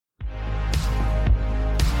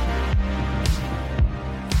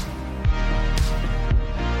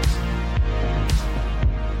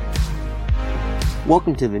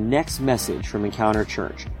Welcome to the next message from Encounter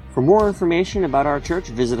Church. For more information about our church,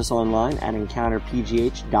 visit us online at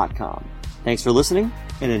encounterpgh.com. Thanks for listening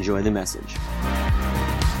and enjoy the message.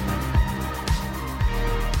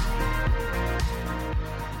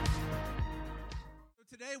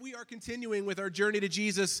 We are continuing with our Journey to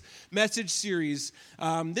Jesus message series.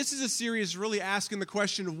 This is a series really asking the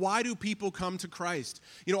question, why do people come to Christ?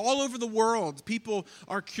 You know, all over the world, people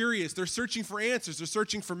are curious. They're searching for answers. They're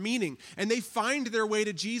searching for meaning. And they find their way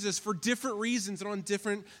to Jesus for different reasons and on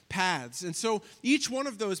different paths. And so each one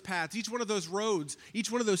of those paths, each one of those roads,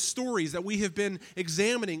 each one of those stories that we have been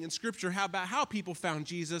examining in Scripture about how people found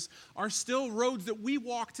Jesus are still roads that we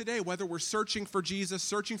walk today, whether we're searching for Jesus,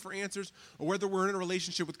 searching for answers, or whether we're in a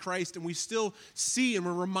relationship with Christ, and we still see and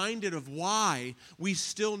we're reminded of why we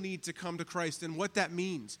still need to come to Christ and what that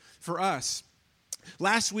means for us.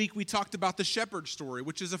 Last week, we talked about the shepherd story,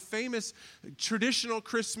 which is a famous traditional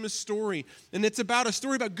Christmas story. And it's about a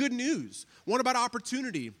story about good news, one about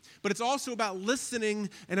opportunity, but it's also about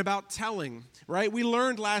listening and about telling, right? We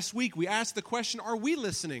learned last week, we asked the question, are we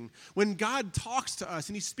listening? When God talks to us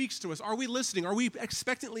and he speaks to us, are we listening? Are we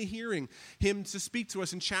expectantly hearing him to speak to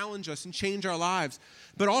us and challenge us and change our lives?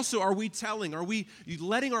 But also, are we telling? Are we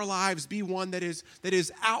letting our lives be one that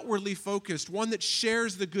is outwardly focused, one that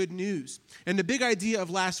shares the good news? And the big idea of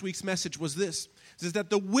last week's message was this, is that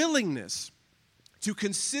the willingness to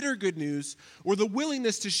consider good news or the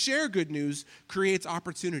willingness to share good news creates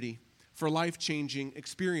opportunity for life-changing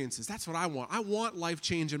experiences. That's what I want. I want life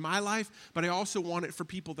change in my life, but I also want it for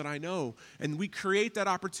people that I know. And we create that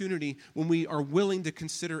opportunity when we are willing to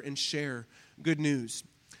consider and share good news.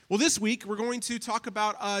 Well, this week, we're going to talk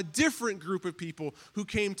about a different group of people who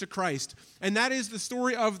came to Christ, and that is the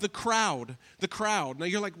story of the crowd. The crowd. Now,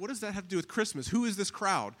 you're like, what does that have to do with Christmas? Who is this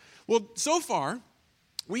crowd? Well, so far,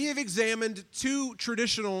 we have examined two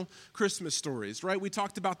traditional Christmas stories, right? We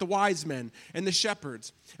talked about the wise men and the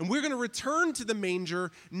shepherds, and we're going to return to the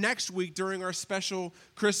manger next week during our special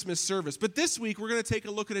Christmas service. But this week, we're going to take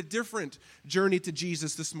a look at a different journey to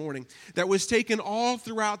Jesus this morning that was taken all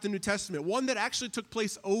throughout the New Testament, one that actually took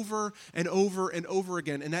place over and over and over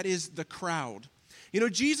again, and that is the crowd. You know,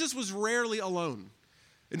 Jesus was rarely alone.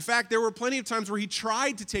 In fact, there were plenty of times where he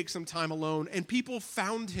tried to take some time alone, and people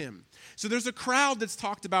found him. So there's a crowd that's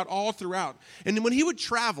talked about all throughout. And when he would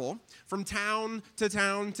travel from town to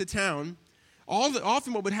town to town,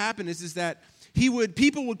 often what would happen is that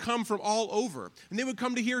people would come from all over, and they would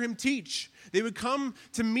come to hear him teach. They would come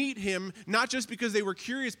to meet him, not just because they were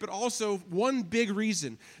curious, but also one big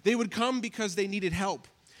reason. They would come because they needed help.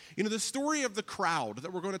 You know, the story of the crowd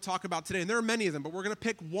that we're going to talk about today, and there are many of them, but we're going to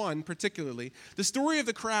pick one particularly. The story of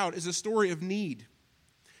the crowd is a story of need.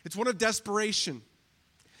 It's one of desperation.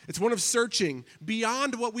 It's one of searching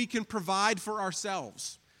beyond what we can provide for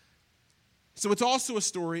ourselves. So it's also a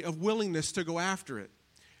story of willingness to go after it.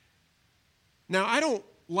 Now, I don't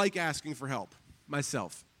like asking for help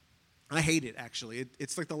myself. I hate it, actually.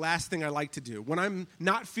 It's like the last thing I like to do. When I'm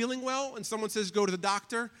not feeling well and someone says go to the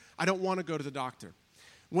doctor, I don't want to go to the doctor.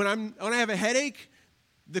 When I have a headache,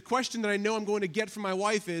 the question that I know I'm going to get from my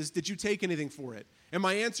wife is, did you take anything for it? And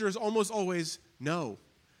my answer is almost always, no.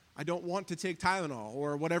 I don't want to take Tylenol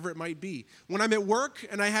or whatever it might be. When I'm at work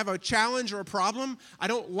and I have a challenge or a problem, I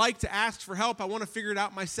don't like to ask for help. I want to figure it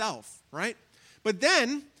out myself, right? But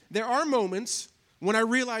then there are moments when I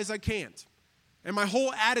realize I can't, and my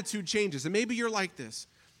whole attitude changes. And maybe you're like this.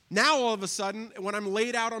 Now, all of a sudden, when I'm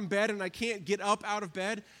laid out on bed and I can't get up out of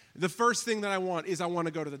bed, the first thing that I want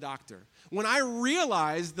to go to the doctor. When I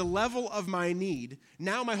realize the level of my need,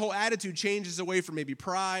 now my whole attitude changes away from maybe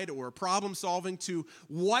pride or problem solving to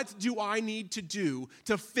what do I need to do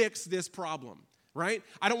to fix this problem, right?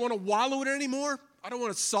 I don't want to wallow in it anymore. I don't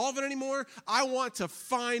want to solve it anymore. I want to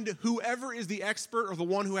find whoever is the expert or the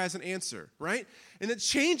one who has an answer, right? And it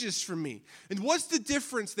changes for me. And what's the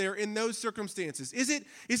difference there in those circumstances? Is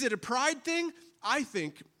it a pride thing? I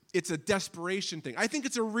think it's a desperation thing. I think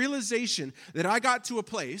it's a realization that I got to a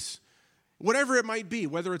place, whatever it might be,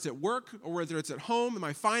 whether it's at work or whether it's at home in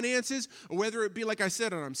my finances, or whether it be, like I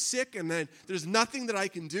said, and I'm sick and then there's nothing that I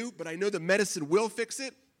can do, but I know that medicine will fix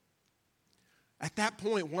it. At that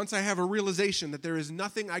point, once I have a realization that there is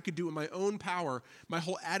nothing I could do in my own power, my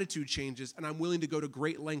whole attitude changes, and I'm willing to go to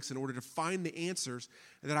great lengths in order to find the answers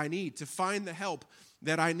that I need, to find the help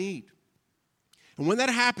that I need. And when that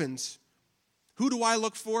happens, who do I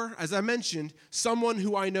look for? As I mentioned, someone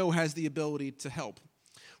who I know has the ability to help.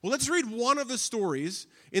 Well, let's read one of the stories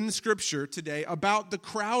in the Scripture today about the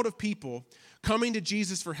crowd of people coming to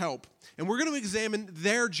Jesus for help. And we're going to examine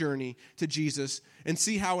their journey to Jesus and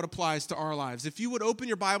see how it applies to our lives. If you would open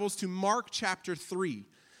your Bibles to Mark chapter 3.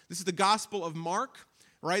 This is the Gospel of Mark,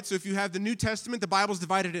 right? So if you have the New Testament, the Bible's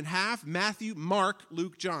divided in half: Matthew, Mark,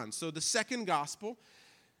 Luke, John. So the second gospel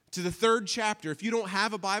to the third chapter. If you don't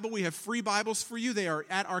have a Bible, we have free Bibles for you. They are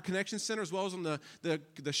at our Connection Center, as well as on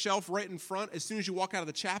the shelf right in front as soon as you walk out of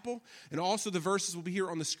the chapel. And also the verses will be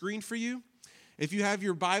here on the screen for you. If you have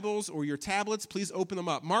your Bibles or your tablets, please open them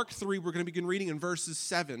up. Mark 3, we're going to begin reading in verses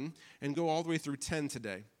 7 and go all the way through 10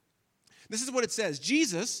 today. This is what it says.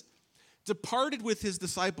 Jesus departed with his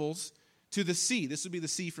disciples to the sea. This would be the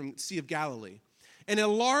Sea of Galilee. And a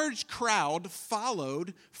large crowd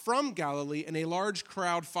followed from Galilee, and a large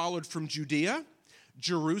crowd followed from Judea,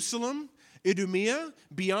 Jerusalem, Idumea,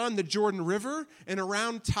 beyond the Jordan River, and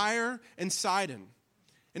around Tyre and Sidon.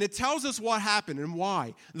 And it tells us what happened and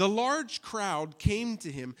why. The large crowd came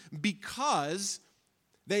to him because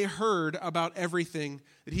they heard about everything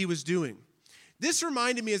that he was doing. This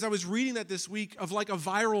reminded me, as I was reading that this week, of like a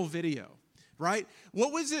viral video. Right?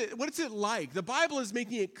 What is it like? The Bible is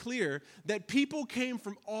making it clear that people came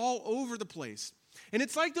from all over the place. And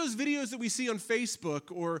it's like those videos that we see on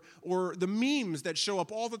Facebook or the memes that show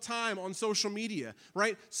up all the time on social media,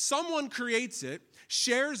 right? Someone creates it,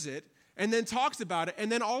 shares it, and then talks about it,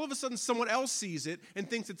 and then all of a sudden someone else sees it and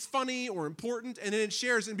thinks it's funny or important, and then it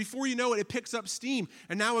shares, and before you know it, it picks up steam,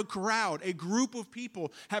 and now a group of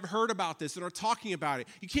people have heard about this and are talking about it.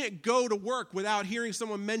 You can't go to work without hearing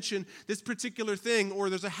someone mention this particular thing, or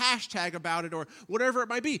there's a hashtag about it, or whatever it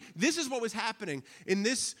might be. This is what was happening in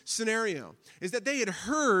this scenario, is that they had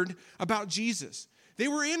heard about Jesus. They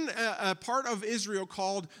were in a part of Israel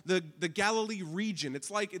called the Galilee region. It's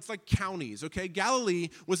like counties, okay? Galilee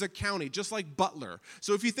was a county, just like Butler.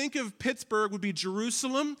 So if you think of Pittsburgh would be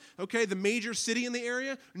Jerusalem, okay, the major city in the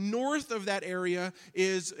area. North of that area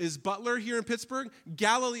is Butler here in Pittsburgh.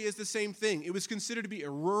 Galilee is the same thing. It was considered to be a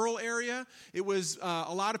rural area. It was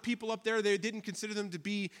a lot of people up there. They didn't consider them to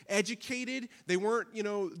be educated. They weren't,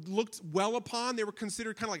 looked well upon. They were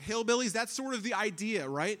considered kind of like hillbillies. That's sort of the idea,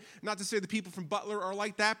 right? Not to say the people from Butler are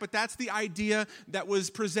like that, but that's the idea that was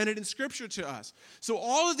presented in Scripture to us. So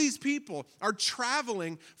all of these people are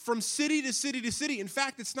traveling from city to city to city. In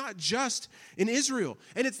fact, it's not just in Israel,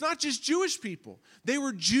 and it's not just Jewish people. They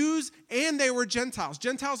were Jews and they were Gentiles.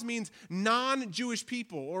 Gentiles means non-Jewish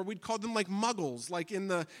people, or we'd call them like muggles, like in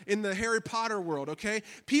the Harry Potter world, okay?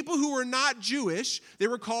 People who were not Jewish, they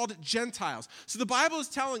were called Gentiles. So the Bible is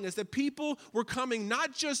telling us that people were coming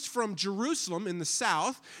not just from Jerusalem in the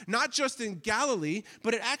south, not just in Galilee,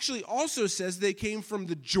 but it actually also says they came from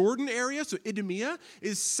the Jordan area, so Idumea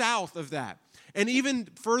is south of that. And even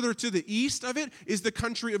further to the east of it is the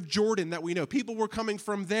country of Jordan that we know. People were coming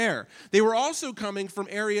from there. They were also coming from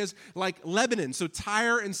areas like Lebanon, so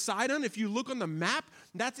Tyre and Sidon. If you look on the map,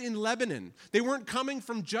 that's in Lebanon. They weren't coming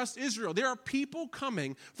from just Israel. There are people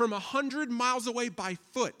coming from 100 miles away by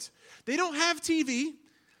foot. They don't have TV.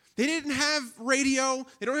 They didn't have radio,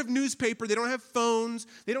 they don't have newspaper, they don't have phones,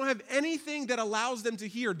 they don't have anything that allows them to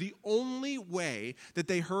hear. The only way that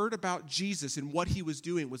they heard about Jesus and what he was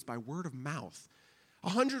doing was by word of mouth.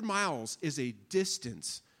 100 miles is a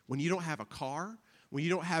distance when you don't have a car, when you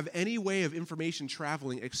don't have any way of information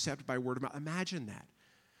traveling except by word of mouth. Imagine that.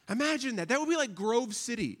 Imagine that. That would be like Grove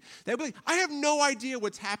City. That would be I have no idea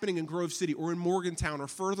what's happening in Grove City or in Morgantown or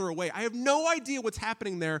further away. I have no idea what's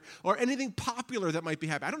happening there or anything popular that might be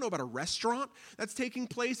happening. I don't know about a restaurant that's taking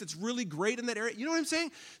place that's really great in that area. You know what I'm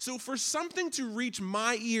saying? So for something to reach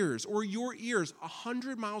my ears or your ears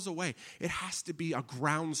 100 miles away, it has to be a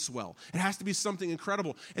groundswell. It has to be something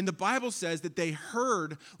incredible. And the Bible says that they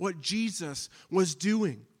heard what Jesus was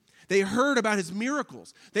doing. They heard about his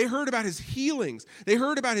miracles. They heard about his healings. They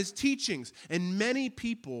heard about his teachings. And many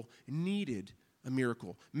people needed a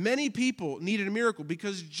miracle. Many people needed a miracle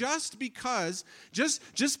because just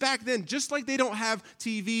back then, just like they don't have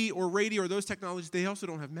TV or radio or those technologies, they also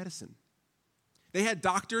don't have medicine. They had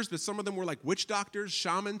doctors, but some of them were like witch doctors,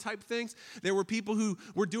 shaman type things. There were people who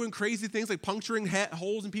were doing crazy things like puncturing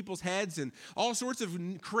holes in people's heads and all sorts of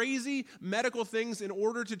crazy medical things in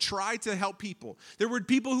order to try to help people. There were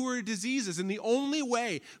people who were diseases, and the only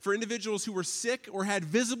way for individuals who were sick or had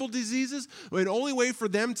visible diseases, the only way for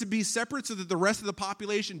them to be separate so that the rest of the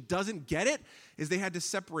population doesn't get it, is they had to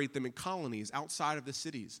separate them in colonies outside of the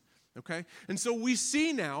cities. Okay? And so we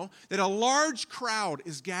see now that a large crowd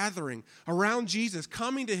is gathering around Jesus,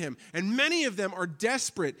 coming to him, and many of them are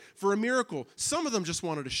desperate for a miracle. Some of them just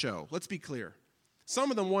wanted a show. Let's be clear. Some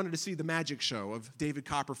of them wanted to see the magic show of David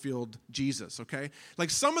Copperfield Jesus, okay? Like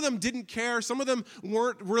some of them didn't care. Some of them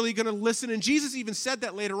weren't really going to listen. And Jesus even said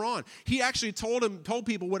that later on. He actually told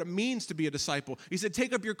people what it means to be a disciple. He said,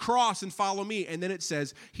 take up your cross and follow me. And then it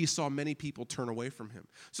says he saw many people turn away from him.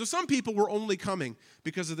 So some people were only coming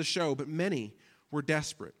because of the show, but many were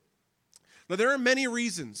desperate. Now, there are many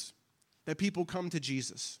reasons that people come to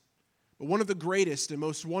Jesus. But one of the greatest and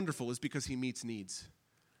most wonderful is because he meets needs.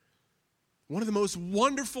 One of the most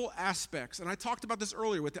wonderful aspects, and I talked about this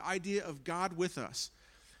earlier with the idea of God with us.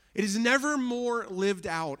 It is never more lived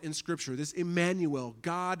out in Scripture, this Emmanuel,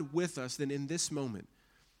 God with us, than in this moment.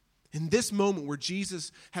 In this moment where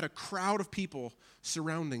Jesus had a crowd of people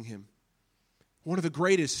surrounding him. One of the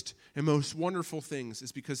greatest and most wonderful things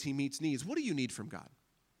is because he meets needs. What do you need from God?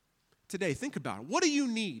 Today, think about it. What do you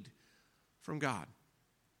need from God?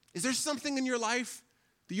 Is there something in your life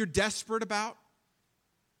that you're desperate about?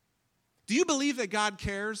 Do you believe that God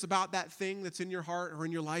cares about that thing that's in your heart or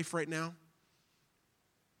in your life right now?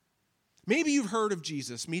 Maybe you've heard of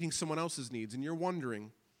Jesus meeting someone else's needs and you're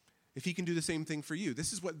wondering if he can do the same thing for you.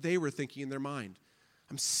 This is what they were thinking in their mind.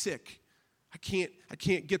 I'm sick. I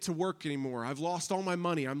can't get to work anymore. I've lost all my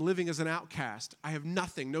money. I'm living as an outcast. I have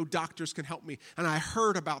nothing. No doctors can help me. And I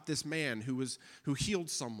heard about this man who healed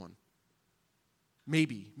someone.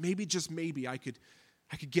 Maybe just maybe I could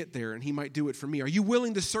get there and he might do it for me. Are you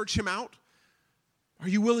willing to search him out? Are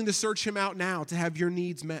you willing to search him out now to have your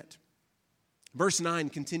needs met? Verse 9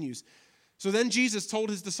 continues. So then Jesus told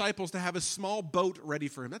his disciples to have a small boat ready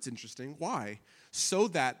for him. That's interesting. Why? So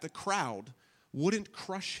that the crowd wouldn't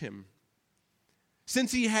crush him.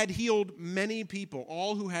 Since he had healed many people,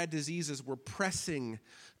 all who had diseases were pressing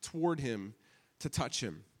toward him to touch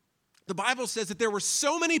him. The Bible says that there were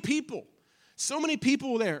so many people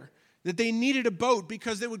there, that they needed a boat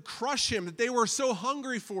because they would crush him, that they were so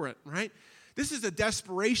hungry for it, right? This is a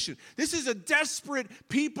desperation. This is a desperate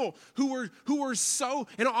people who were so,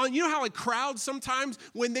 and you know how like crowds sometimes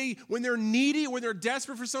when they're needy, when they're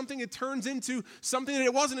desperate for something, it turns into something that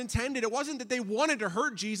it wasn't intended. It wasn't that they wanted to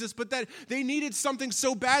hurt Jesus, but that they needed something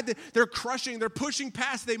so bad that they're pushing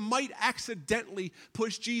past. They might accidentally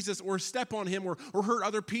push Jesus or step on him or hurt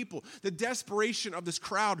other people. The desperation of this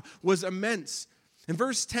crowd was immense. And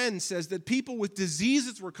verse 10 says that people with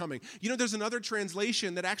diseases were coming. You know, there's another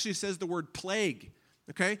translation that actually says the word plague,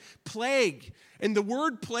 okay? Plague. And the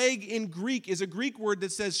word plague in Greek is a Greek word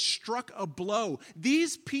that says struck a blow.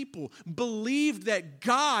 These people believed that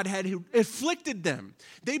God had afflicted them.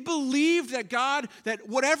 They believed that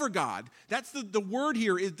whatever God, that's the word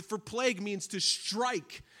here for plague means to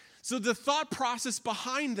strike. So the thought process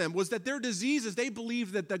behind them was that their diseases, they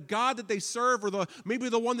believed that the God that they serve or maybe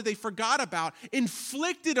the one that they forgot about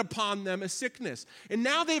inflicted upon them a sickness. And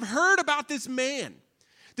now they've heard about this man.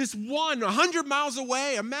 This one, 100 miles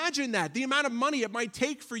away, imagine that, the amount of money it might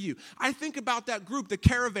take for you. I think about that group, the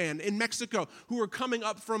caravan in Mexico, who were coming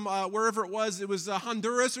up from wherever it was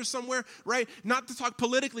Honduras or somewhere, right? Not to talk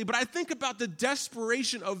politically, but I think about the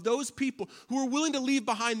desperation of those people who are willing to leave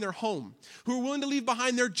behind their home, who are willing to leave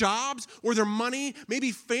behind their jobs or their money,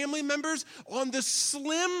 maybe family members, on the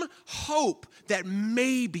slim hope that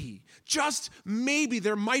maybe, just maybe,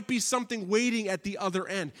 there might be something waiting at the other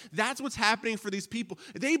end. That's what's happening for these people.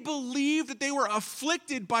 They believed that they were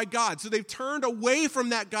afflicted by God, so they've turned away from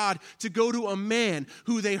that God to go to a man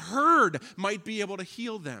who they heard might be able to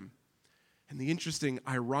heal them. And the interesting,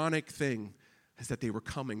 ironic thing is that they were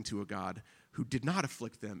coming to a God who did not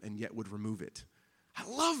afflict them and yet would remove it. I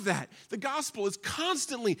love that. The gospel is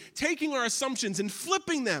constantly taking our assumptions and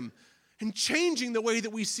flipping them and changing the way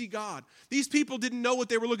that we see God. These people didn't know what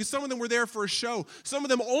they were looking. Some of them were there for a show. Some of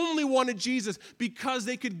them only wanted Jesus because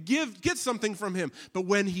they could get something from him. But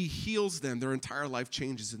when he heals them, their entire life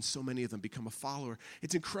changes, and so many of them become a follower.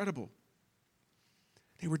 It's incredible.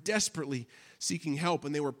 They were desperately seeking help,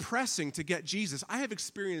 and they were pressing to get Jesus. I have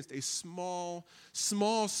experienced a small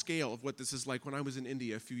scale of what this is like when I was in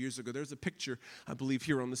India a few years ago. There's a picture, I believe,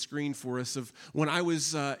 here on the screen for us of when I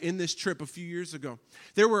was in this trip a few years ago.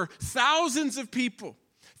 There were thousands of people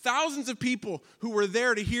who were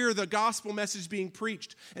there to hear the gospel message being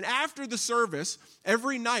preached. And after the service,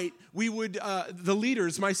 every night, we would, the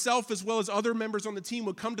leaders, myself as well as other members on the team,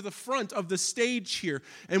 would come to the front of the stage here,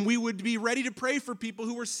 and we would be ready to pray for people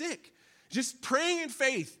who were sick. Just praying in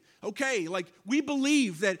faith. Okay, like we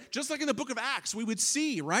believe that just like in the book of Acts, we would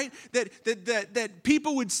see, right, that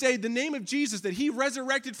people would say the name of Jesus, that he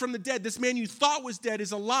resurrected from the dead. This man you thought was dead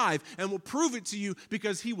is alive and will prove it to you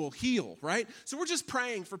because he will heal, right? So we're just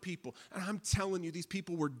praying for people. And I'm telling you, these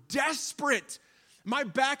people were desperate. My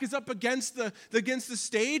back is up against the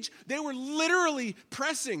stage. They were literally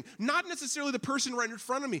pressing, not necessarily the person right in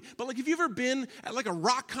front of me, but like if you've ever been at like a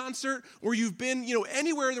rock concert or you've been,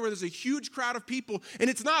 anywhere where there's a huge crowd of people and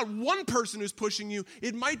it's not one person who's pushing you,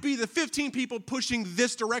 it might be the 15 people pushing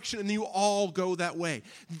this direction and you all go that way.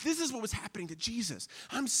 This is what was happening to Jesus.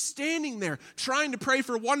 I'm standing there trying to pray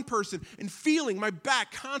for one person and feeling my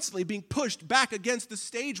back constantly being pushed back against the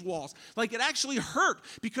stage walls. Like it actually hurt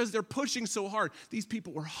because they're pushing so hard. These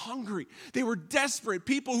people were hungry. They were desperate.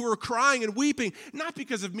 People who were crying and weeping, not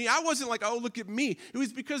because of me. I wasn't like, oh, look at me. It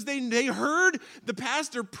was because they heard the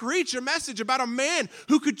pastor preach a message about a man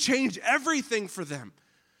who could change everything for them.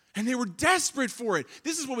 And they were desperate for it.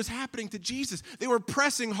 This is what was happening to Jesus. They were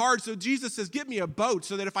pressing hard. So Jesus says, get me a boat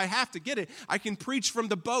so that if I have to get it, I can preach from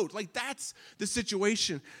the boat. Like that's the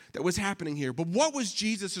situation that was happening here. But what was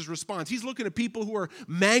Jesus' response? He's looking at people who are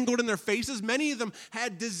mangled in their faces. Many of them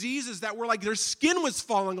had diseases that were like their skin was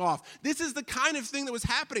falling off. This is the kind of thing that was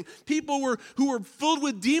happening. People who were filled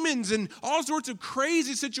with demons and all sorts of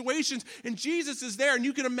crazy situations. And Jesus is there. And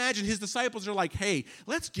you can imagine his disciples are like, hey,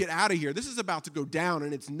 let's get out of here. This is about to go down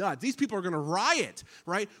and it's nuts. These people are going to riot,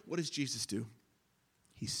 right? What does Jesus do?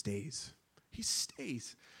 He stays. He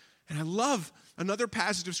stays. And I love another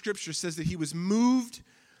passage of Scripture says that he was moved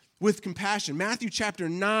with compassion. Matthew chapter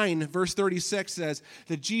 9, verse 36 says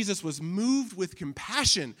that Jesus was moved with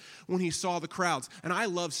compassion when he saw the crowds. And I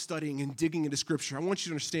love studying and digging into Scripture. I want you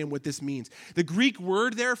to understand what this means. The Greek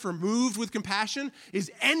word there for moved with compassion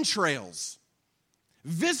is entrails,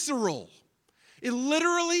 visceral. It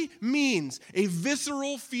literally means a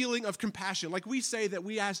visceral feeling of compassion. Like we say that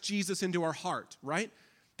we ask Jesus into our heart, right?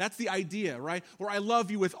 That's the idea, right? Or I love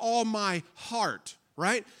you with all my heart,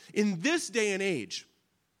 right? In this day and age,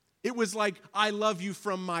 it was like, I love you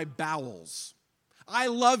from my bowels. I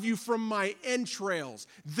love you from my entrails.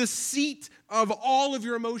 The seat of all of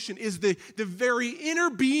your emotion is the very inner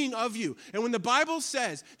being of you. And when the Bible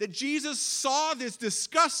says that Jesus saw this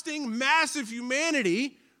disgusting, massive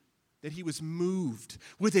humanity, that he was moved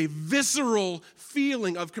with a visceral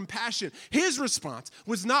feeling of compassion. His response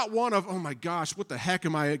was not one of, oh my gosh, what the heck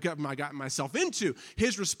am I gotten myself into?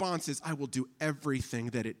 His response is, I will do everything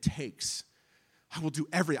that it takes.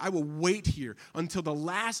 I will wait here until the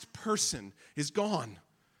last person is gone.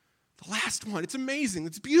 The last one. It's amazing.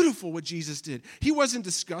 It's beautiful what Jesus did. He wasn't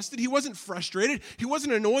disgusted. He wasn't frustrated. He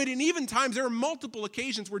wasn't annoyed. And even times, there were multiple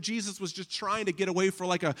occasions where Jesus was just trying to get away for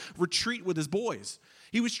like a retreat with his boys.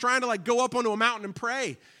 He was trying to like go up onto a mountain and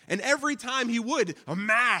pray. And every time he would, a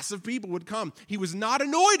mass of people would come. He was not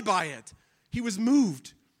annoyed by it. He was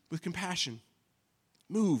moved with compassion.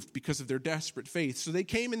 Moved because of their desperate faith. So they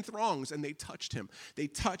came in throngs and they touched him. They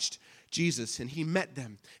touched Jesus and he met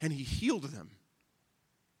them and he healed them.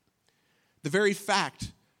 The very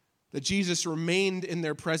fact that Jesus remained in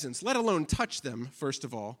their presence, let alone touch them, first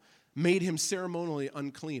of all, made him ceremonially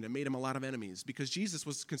unclean. It made him a lot of enemies because Jesus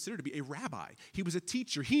was considered to be a rabbi. He was a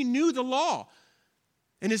teacher. He knew the law.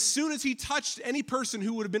 And as soon as he touched any person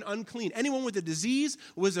who would have been unclean, anyone with a disease,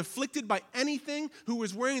 was afflicted by anything, who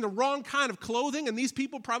was wearing the wrong kind of clothing, and these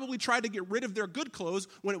people probably tried to get rid of their good clothes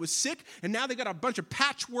when it was sick, and now they got a bunch of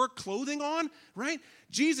patchwork clothing on, right?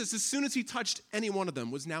 Jesus, as soon as he touched any one of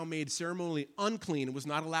them, was now made ceremonially unclean and was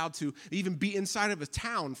not allowed to even be inside of a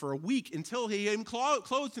town for a week until he even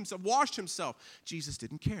clothed himself, washed himself. Jesus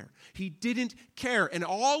didn't care. He didn't care. And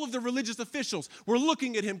all of the religious officials were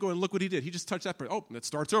looking at him going, look what he did. He just touched that person. Oh, that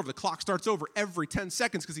starts over. The clock starts over every 10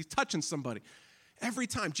 seconds because he's touching somebody. Every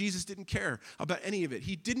time, Jesus didn't care about any of it.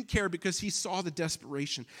 He didn't care because he saw the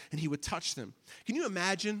desperation and he would touch them. Can you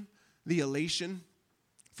imagine the elation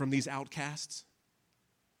from these outcasts?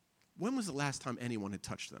 When was the last time anyone had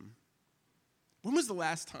touched them? When was the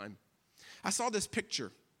last time? I saw this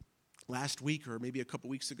picture last week or maybe a couple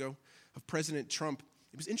weeks ago of President Trump.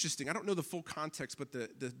 It was interesting. I don't know the full context, but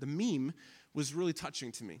the meme was really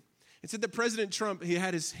touching to me. It said that President Trump, he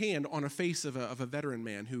had his hand on a face of a veteran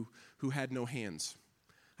man who had no hands.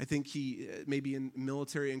 I think he, maybe in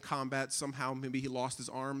military and combat, somehow maybe he lost his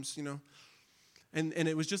arms, And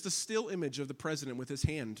it was just a still image of the president with his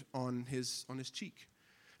hand on his cheek.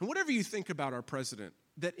 And whatever you think about our president,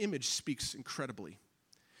 that image speaks incredibly.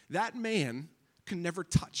 That man can never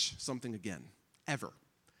touch something again, ever.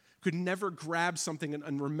 Could never grab something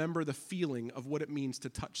and remember the feeling of what it means to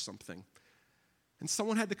touch something. And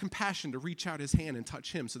someone had the compassion to reach out his hand and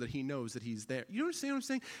touch him so that he knows that he's there. You understand what I'm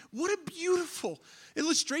saying? What a beautiful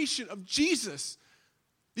illustration of Jesus.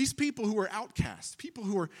 These people who were outcasts, people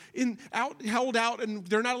who were held out and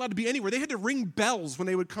they're not allowed to be anywhere. They had to ring bells when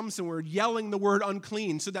they would come somewhere yelling the word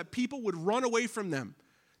unclean so that people would run away from them.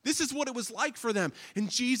 This is what it was like for them. And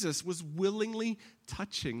Jesus was willingly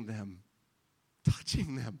touching them.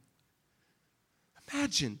 Touching them.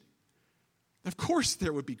 Imagine. Of course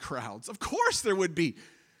there would be crowds. Of course there would be.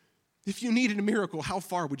 If you needed a miracle, how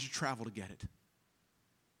far would you travel to get it?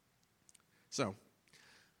 So,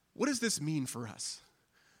 what does this mean for us?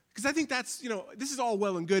 Because I think that's, this is all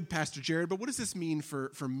well and good, Pastor Jared, but what does this mean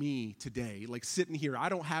for me today? Like sitting here, I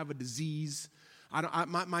don't have a disease.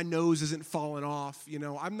 My nose isn't falling off.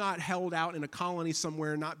 I'm not held out in a colony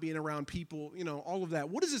somewhere, not being around people, all of that.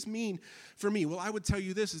 What does this mean for me? Well, I would tell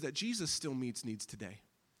you this, is that Jesus still meets needs today.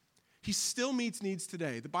 He still meets needs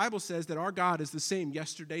today. The Bible says that our God is the same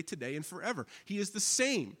yesterday, today, and forever. He is the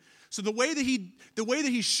same. So the way that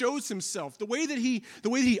he shows himself, the way that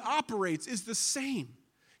he operates is the same.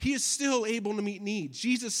 He is still able to meet needs.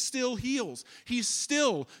 Jesus still heals. He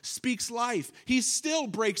still speaks life. He still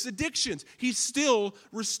breaks addictions. He still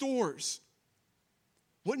restores.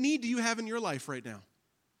 What need do you have in your life right now?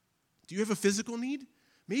 Do you have a physical need?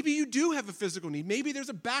 Maybe you do have a physical need. Maybe there's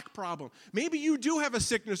a back problem. Maybe you do have a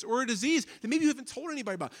sickness or a disease that maybe you haven't told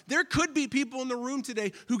anybody about. There could be people in the room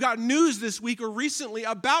today who got news this week or recently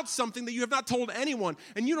about something that you have not told anyone,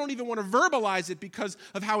 and you don't even want to verbalize it because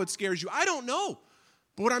of how it scares you. I don't know.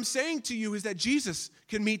 But what I'm saying to you is that Jesus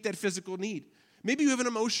can meet that physical need. Maybe you have an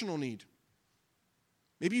emotional need.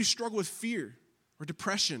 Maybe you struggle with fear or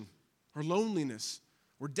depression or loneliness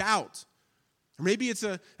or doubt. Or maybe it's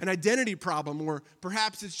an identity problem, or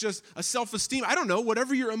perhaps it's just a self-esteem. I don't know,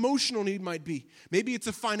 whatever your emotional need might be. Maybe it's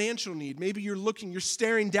a financial need. Maybe you're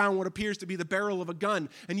staring down what appears to be the barrel of a gun,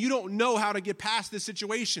 and you don't know how to get past this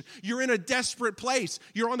situation. You're in a desperate place.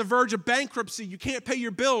 You're on the verge of bankruptcy. You can't pay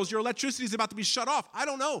your bills. Your electricity is about to be shut off. I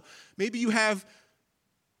don't know. Maybe you have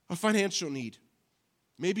a financial need.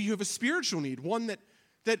 Maybe you have a spiritual need, one that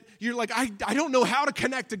you're like, I don't know how to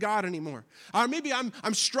connect to God anymore. Or maybe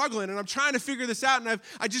I'm struggling and I'm trying to figure this out and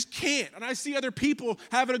I just can't. And I see other people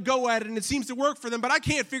having a go at it and it seems to work for them, but I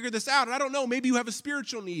can't figure this out. And I don't know, maybe you have a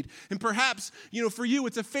spiritual need. And perhaps, for you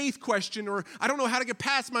it's a faith question, or I don't know how to get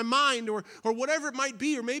past my mind, or whatever it might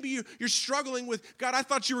be. Or maybe you're struggling with, God, I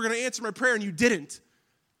thought you were going to answer my prayer and you didn't.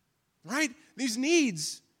 Right? These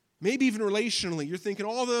needs, maybe even relationally, you're thinking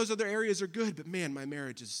all those other areas are good, but man, my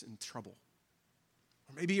marriage is in trouble.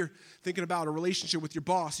 Or maybe you're thinking about a relationship with your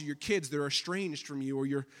boss or your kids that are estranged from you,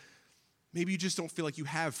 or maybe you just don't feel like you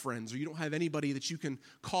have friends, or you don't have anybody that you can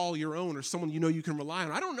call your own, or someone you can rely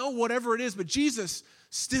on. I don't know, whatever it is, but Jesus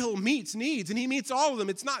still meets needs, and he meets all of them.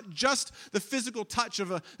 It's not just the physical touch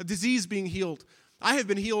of a disease being healed. I have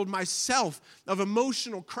been healed myself of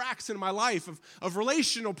emotional cracks in my life, of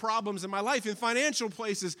relational problems in my life, in financial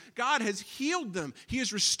places. God has healed them. He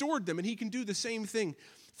has restored them, and he can do the same thing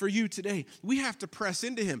for you today. We have to press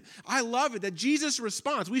into him. I love it that Jesus'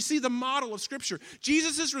 response, we see the model of Scripture.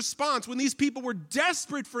 Jesus' response when these people were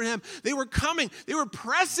desperate for him, they were coming, they were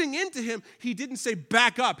pressing into him. He didn't say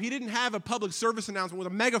back up. He didn't have a public service announcement with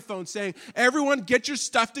a megaphone saying, everyone get your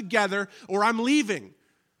stuff together or I'm leaving.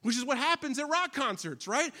 Which is what happens at rock concerts,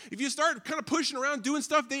 right? If you start kind of pushing around doing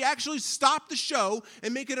stuff, they actually stop the show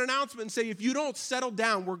and make an announcement and say, if you don't settle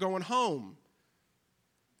down, we're going home.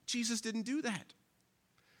 Jesus didn't do that.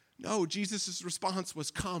 No, Jesus' response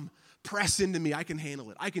was, come, press into me. I can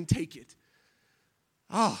handle it. I can take it.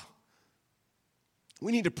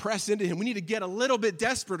 We need to press into him. We need to get a little bit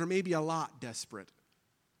desperate, or maybe a lot desperate.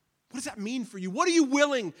 What does that mean for you? What are you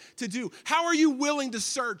willing to do? How are you willing to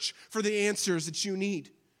search for the answers that you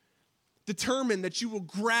need? Determine that you will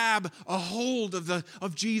grab a hold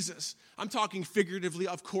of Jesus. I'm talking figuratively,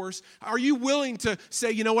 of course. Are you willing to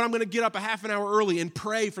say, you know what, I'm going to get up a half an hour early and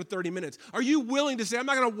pray for 30 minutes? Are you willing to say, I'm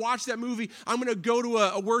not going to watch that movie, I'm going to go to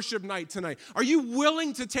a worship night tonight? Are you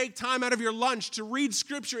willing to take time out of your lunch to read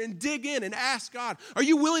Scripture and dig in and ask God? Are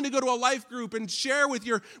you willing to go to a life group and share with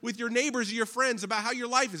your neighbors or your friends about how your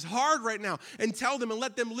life is hard right now and tell them and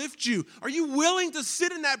let them lift you? Are you willing to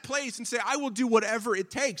sit in that place and say, I will do whatever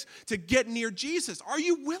it takes to get near Jesus? Are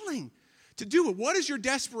you willing to do it? What is your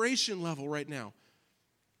desperation level right now?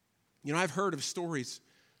 I've heard of stories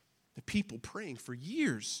of people praying for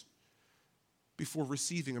years before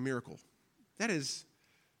receiving a miracle. That is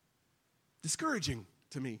discouraging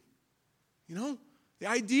to me. The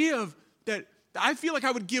idea of that, I feel like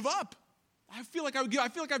I would give up. I feel like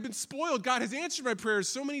I've been spoiled. God has answered my prayers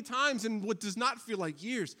so many times in what does not feel like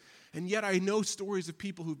years. And yet I know stories of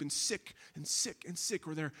people who've been sick and sick and sick,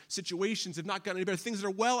 or their situations have not gotten any better, things that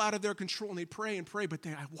are well out of their control, and they pray and pray, but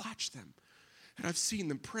I watch them. And I've seen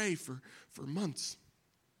them pray for months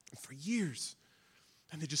and for years.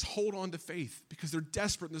 And they just hold on to faith because they're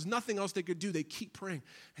desperate and there's nothing else they could do. They keep praying.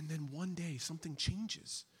 And then one day something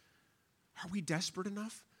changes. Are we desperate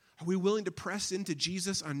enough Are we willing to press into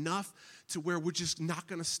Jesus enough to where we're just not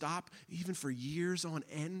going to stop, even for years on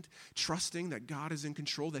end, trusting that God is in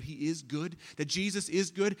control, that he is good, that Jesus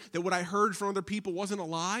is good, that what I heard from other people wasn't a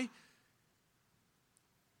lie?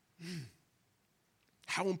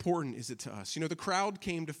 How important is it to us? The crowd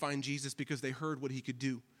came to find Jesus because they heard what he could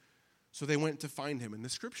do. So they went to find him. And the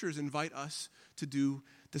scriptures invite us to do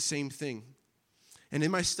the same thing. And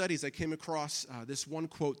in my studies, I came across this one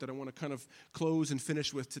quote that I want to kind of close and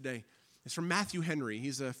finish with today. It's from Matthew Henry.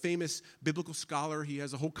 He's a famous biblical scholar. He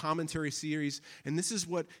has a whole commentary series. And this is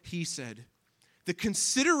what he said. The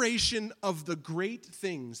consideration of the great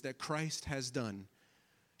things that Christ has done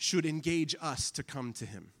should engage us to come to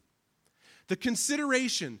him. The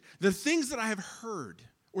consideration, the things that I have heard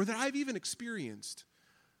or that I've even experienced,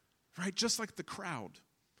 right, just like the crowd,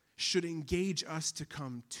 should engage us to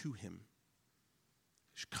come to him.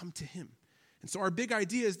 Should come to him. And so our big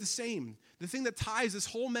idea is the same. The thing that ties this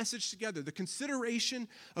whole message together, the consideration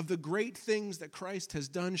of the great things that Christ has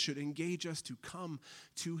done should engage us to come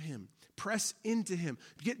to him. Press into him.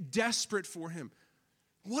 Get desperate for him.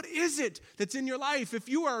 What is it that's in your life? If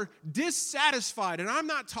you are dissatisfied, and I'm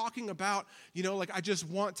not talking about, like I just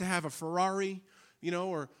want to have a Ferrari,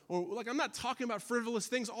 or like I'm not talking about frivolous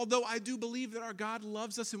things, although I do believe that our God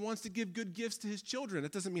loves us and wants to give good gifts to his children.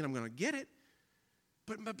 That doesn't mean I'm going to get it.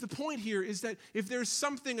 But the point here is that if there's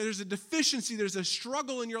something, there's a deficiency, there's a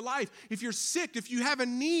struggle in your life, if you're sick, if you have a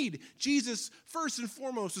need, Jesus, first and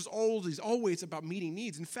foremost, is always about meeting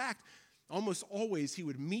needs. In fact, almost always he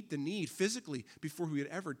would meet the need physically before he would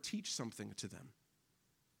ever teach something to them.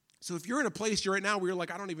 So if you're in a place right now where you're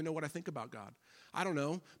like, I don't even know what I think about God. I don't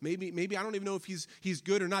know. Maybe I don't even know if he's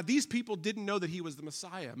good or not. These people didn't know that he was the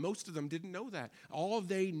Messiah. Most of them didn't know that. All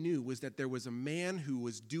they knew was that there was a man who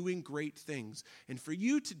was doing great things. And for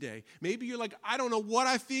you today, maybe you're like, I don't know what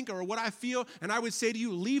I think or what I feel. And I would say to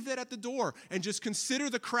you, leave that at the door and just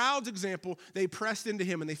consider the crowd's example. They pressed into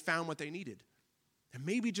him and they found what they needed. And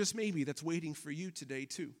maybe, just maybe, that's waiting for you today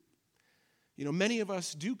too. Many of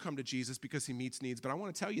us do come to Jesus because he meets needs, but I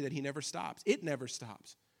want to tell you that he never stops. It never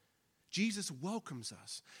stops. Jesus welcomes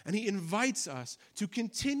us, and he invites us to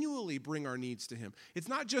continually bring our needs to him. It's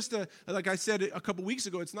not just like I said a couple weeks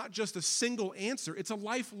ago, it's not just a single answer. It's a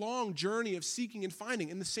lifelong journey of seeking and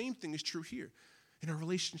finding, and the same thing is true here in our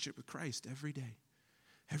relationship with Christ every day.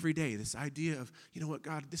 Every day, this idea of,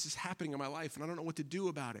 God, this is happening in my life, and I don't know what to do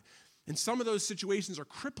about it. And some of those situations are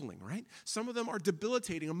crippling, right? Some of them are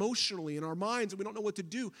debilitating emotionally in our minds, and we don't know what to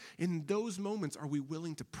do. In those moments, are we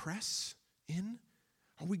willing to press in?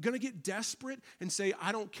 Are we going to get desperate and say,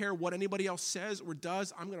 I don't care what anybody else says or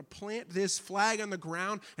does. I'm going to plant this flag on the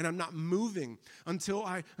ground, and I'm not moving until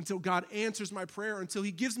God answers my prayer, until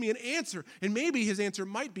he gives me an answer. And maybe his answer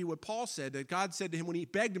might be what Paul said, that God said to him when he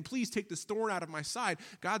begged him, please take this thorn out of my side.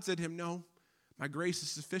 God said to him, no. My grace is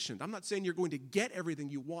sufficient. I'm not saying you're going to get everything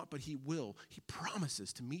you want, but he will. He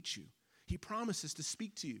promises to meet you. He promises to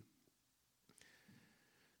speak to you.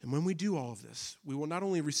 And when we do all of this, we will not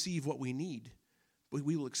only receive what we need, but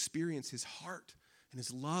we will experience his heart and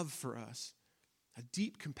his love for us, a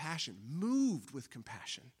deep compassion, moved with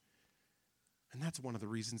compassion. And that's one of the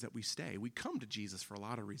reasons that we stay. We come to Jesus for a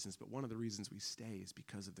lot of reasons, but one of the reasons we stay is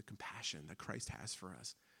because of the compassion that Christ has for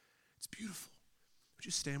us. It's beautiful. Would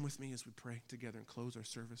you stand with me as we pray together and close our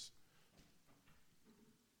service?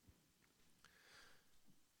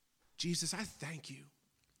 Jesus, I thank you.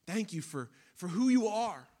 Thank you for who you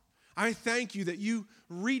are. I thank you that you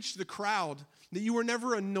reached the crowd, that you were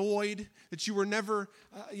never annoyed, that you were never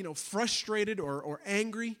frustrated or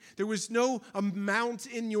angry. There was no amount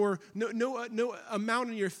in your amount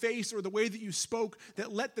in your face or the way that you spoke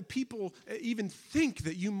that let the people even think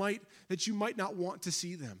that you might not want to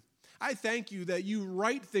see them. I thank you that you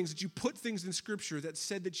write things, that you put things in Scripture that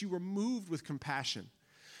said that you were moved with compassion.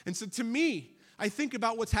 And so to me, I think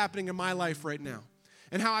about what's happening in my life right now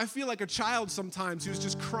and how I feel like a child sometimes who's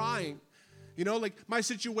just crying. Like my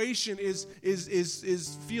situation feels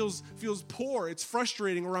poor, it's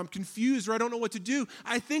frustrating, or I'm confused, or I don't know what to do.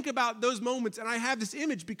 I think about those moments, and I have this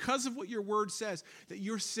image because of what your word says, that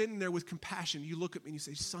you're sitting there with compassion. You look at me and you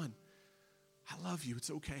say, son, I love you, it's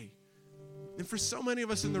okay. And for so many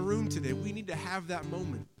of us in the room today, we need to have that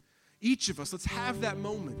moment. Each of us, let's have that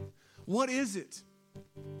moment. What is it?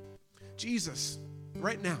 Jesus,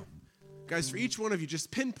 right now. Guys, for each one of you,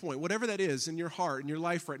 just pinpoint whatever that is in your heart, in your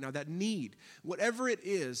life right now, that need. Whatever it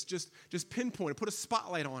is, just pinpoint it. Put a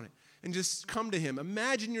spotlight on it. and just come to him.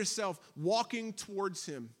 Imagine yourself walking towards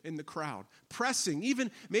him in the crowd, pressing,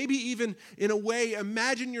 maybe even in a way,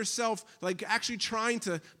 imagine yourself like actually trying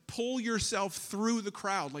to pull yourself through the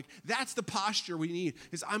crowd. Like that's the posture we need,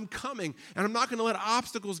 is I'm coming and I'm not going to let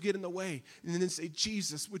obstacles get in the way. And then say,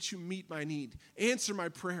 Jesus, would you meet my need? Answer my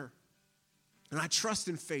prayer. And I trust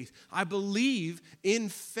in faith. I believe in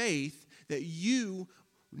faith that you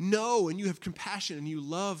know and you have compassion and you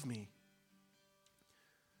love me.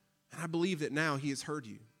 And I believe that now he has heard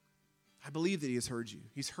you. I believe that he has heard you.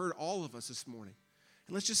 He's heard all of us this morning.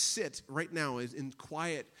 And let's just sit right now in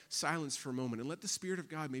quiet silence for a moment and let the Spirit of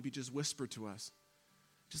God maybe just whisper to us.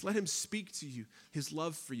 Just let him speak to you, his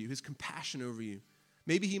love for you, his compassion over you.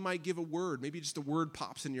 Maybe he might give a word. Maybe just a word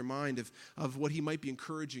pops in your mind of what he might be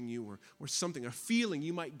encouraging you or something, a feeling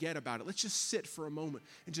you might get about it. Let's just sit for a moment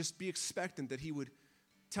and just be expectant that he would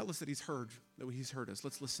tell us that he's heard us.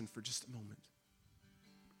 Let's listen for just a moment.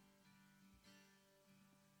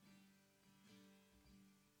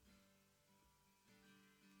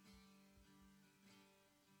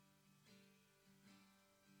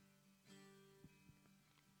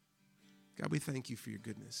 God, we thank you for your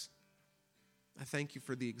goodness. I thank you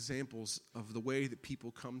for the examples of the way that people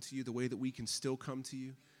come to you, the way that we can still come to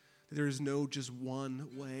you. That there is no just one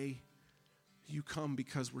way. You come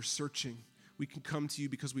because we're searching. We can come to you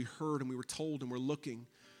because we heard and we were told and we're looking.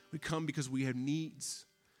 We come because we have needs.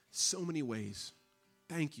 So many ways.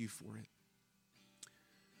 Thank you for it.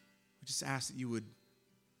 We just ask that you would,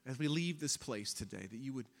 as we leave this place today, that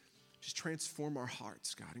you would just transform our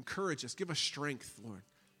hearts, God. Encourage us. Give us strength, Lord.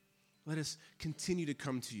 Let us continue to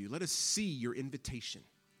come to you. Let us see your invitation.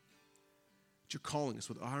 That you're calling us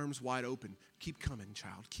with arms wide open. Keep coming,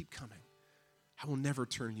 child. Keep coming. I will never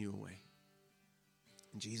turn you away.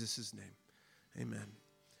 In Jesus' name, amen.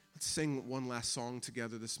 Let's sing one last song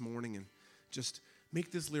together this morning and just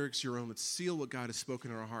make these lyrics your own. Let's seal what God has spoken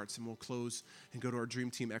in our hearts, and we'll close and go to our Dream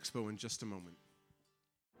Team Expo in just a moment.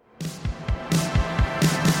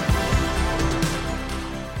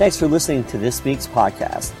 Thanks for listening to this week's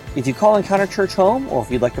podcast. If you call Encounter Church home, or if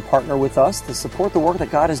you'd like to partner with us to support the work that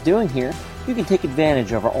God is doing here, you can take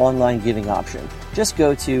advantage of our online giving option. Just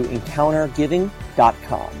go to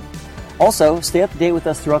encountergiving.com. Also, stay up to date with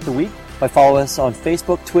us throughout the week by following us on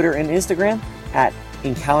Facebook, Twitter, and Instagram at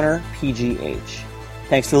EncounterPGH.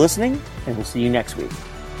 Thanks for listening, and we'll see you next week.